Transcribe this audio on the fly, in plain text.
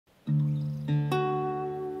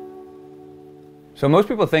So most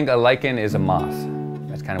people think a lichen is a moth.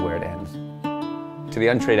 That's kind of where it ends. To the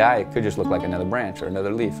untrained eye, it could just look like another branch or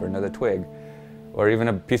another leaf or another twig, or even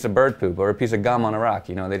a piece of bird poop or a piece of gum on a rock.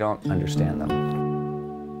 You know, they don't understand them.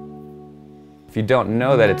 If you don't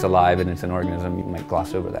know that it's alive and it's an organism, you might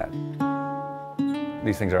gloss over that.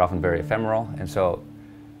 These things are often very ephemeral, and so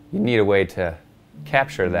you need a way to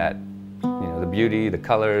capture that, you know, the beauty, the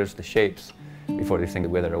colors, the shapes, before these things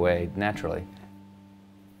wither away naturally.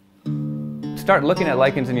 Start looking at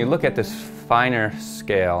lichens and you look at this finer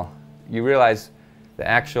scale, you realize the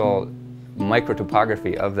actual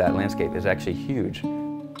microtopography of that landscape is actually huge.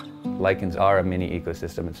 Lichens are a mini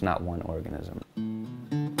ecosystem, it's not one organism.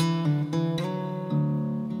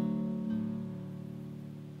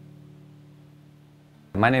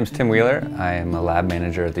 My name's Tim Wheeler. I am a lab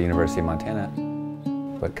manager at the University of Montana.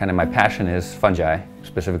 But kind of my passion is fungi,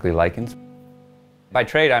 specifically lichens. By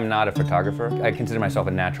trade, I'm not a photographer. I consider myself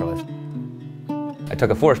a naturalist. I took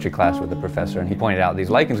a forestry class with the professor and he pointed out these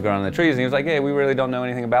lichens grow on the trees and he was like, hey, we really don't know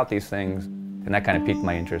anything about these things. And that kind of piqued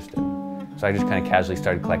my interest. So I just kind of casually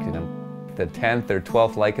started collecting them. The 10th or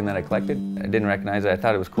 12th lichen that I collected, I didn't recognize it. I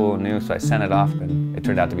thought it was cool and new, so I sent it off and it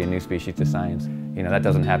turned out to be a new species to science. You know, that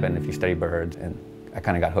doesn't happen if you study birds, and I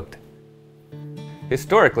kind of got hooked.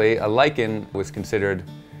 Historically, a lichen was considered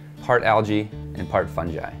part algae and part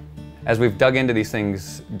fungi. As we've dug into these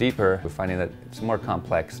things deeper, we're finding that it's more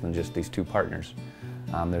complex than just these two partners.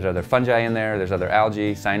 There's other fungi in there, there's other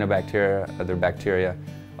algae, cyanobacteria, other bacteria,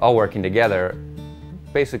 all working together,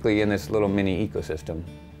 basically in this little mini ecosystem.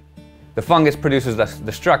 The fungus produces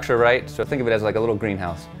the structure, right? So think of it as like a little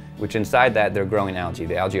greenhouse, which inside that they're growing algae.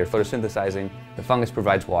 The algae are photosynthesizing, the fungus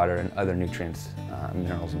provides water and other nutrients,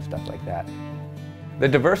 minerals and stuff like that. The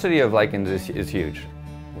diversity of lichens is huge.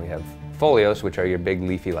 We have foliose, which are your big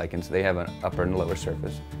leafy lichens. They have an upper and lower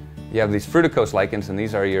surface. You have these fruticose lichens, and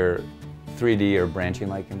these are your 3D or branching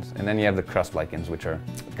lichens. And then you have the crust lichens, which are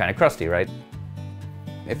kind of crusty, right?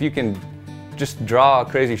 If you can just draw a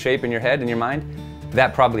crazy shape in your head, in your mind,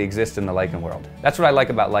 that probably exists in the lichen world. That's what I like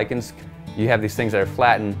about lichens. You have these things that are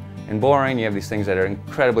flat and boring. You have these things that are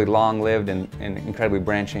incredibly long-lived and incredibly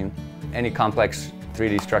branching. Any complex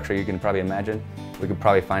 3D structure you can probably imagine, we could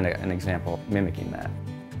probably find an example mimicking that.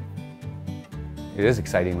 It is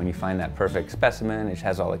exciting when you find that perfect specimen. It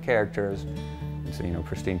has all the characters. It's in, you know,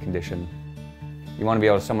 pristine condition. You want to be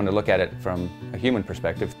able to someone to look at it from a human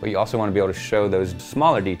perspective, but you also want to be able to show those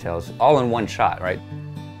smaller details all in one shot, right?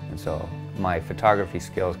 And so my photography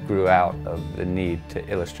skills grew out of the need to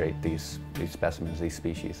illustrate these specimens, these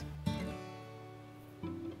species.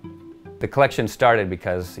 The collection started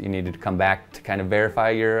because you needed to come back to kind of verify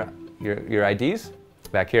your IDs.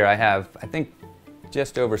 Back here I have, I think,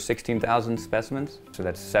 just over 16,000 specimens. So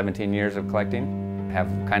that's 17 years of collecting. I have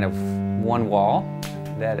kind of one wall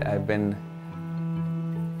that I've been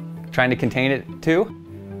trying to contain it to.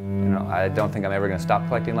 You know, I don't think I'm ever going to stop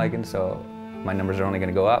collecting lichens, so my numbers are only going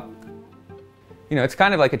to go up. You know, it's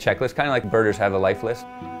kind of like a checklist, kind of like birders have a life list.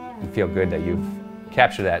 You feel good that you've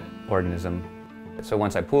captured that organism. So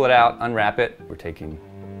once I pull it out, unwrap it, we're taking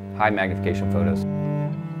high magnification photos.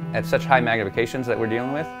 At such high magnifications that we're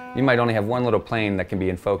dealing with, you might only have one little plane that can be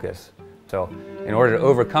in focus. So in order to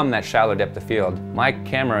overcome that shallow depth of field, my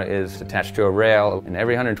camera is attached to a rail, and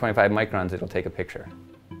every 125 microns it'll take a picture.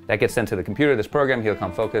 That gets sent to the computer, this program,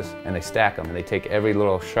 Helicom Focus, and they stack them, and they take every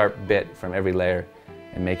little sharp bit from every layer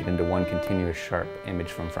and make it into one continuous sharp image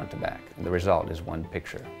from front to back. And the result is one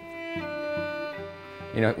picture.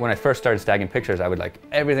 You know, when I first started stacking pictures, I would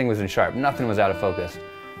everything was in sharp, nothing was out of focus.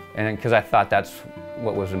 And because I thought that's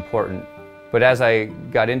what was important. But as I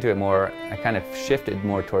got into it more, I kind of shifted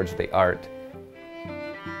more towards the art.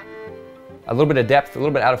 A little bit of depth, a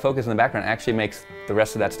little bit out of focus in the background actually makes the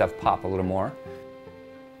rest of that stuff pop a little more.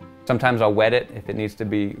 Sometimes I'll wet it if it needs to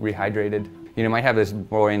be rehydrated. You know, it might have this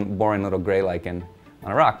boring little gray lichen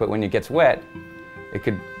on a rock, but when it gets wet, it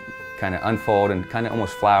could kind of unfold and kind of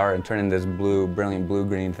almost flower and turn into this blue, brilliant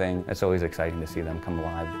blue-green thing. It's always exciting to see them come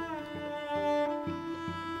alive.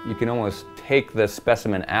 You can almost take the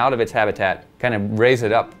specimen out of its habitat, kind of raise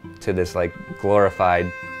it up to this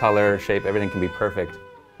glorified color, shape, everything can be perfect.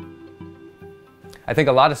 I think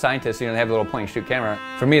a lot of scientists, you know, they have a little point-and-shoot camera.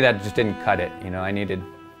 For me, that just didn't cut it. You know, I needed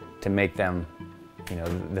to make them, you know,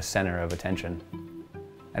 the center of attention.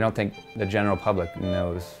 I don't think the general public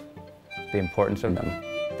knows the importance of them.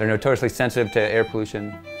 They're notoriously sensitive to air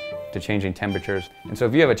pollution, to changing temperatures. And so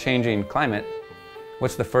if you have a changing climate,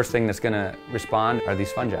 what's the first thing that's going to respond are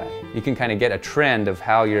these fungi. You can kind of get a trend of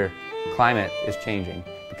how your climate is changing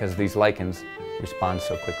because these lichens respond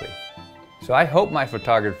so quickly. So I hope my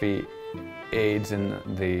photography aids in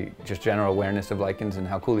the just general awareness of lichens and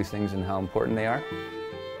how cool these things and how important they are.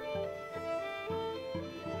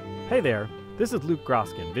 Hey there, this is Luke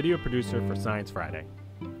Groskin, video producer for Science Friday.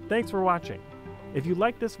 Thanks for watching. If you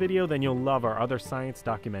like this video, then you'll love our other science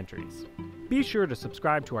documentaries. Be sure to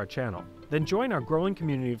subscribe to our channel, then join our growing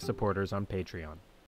community of supporters on Patreon.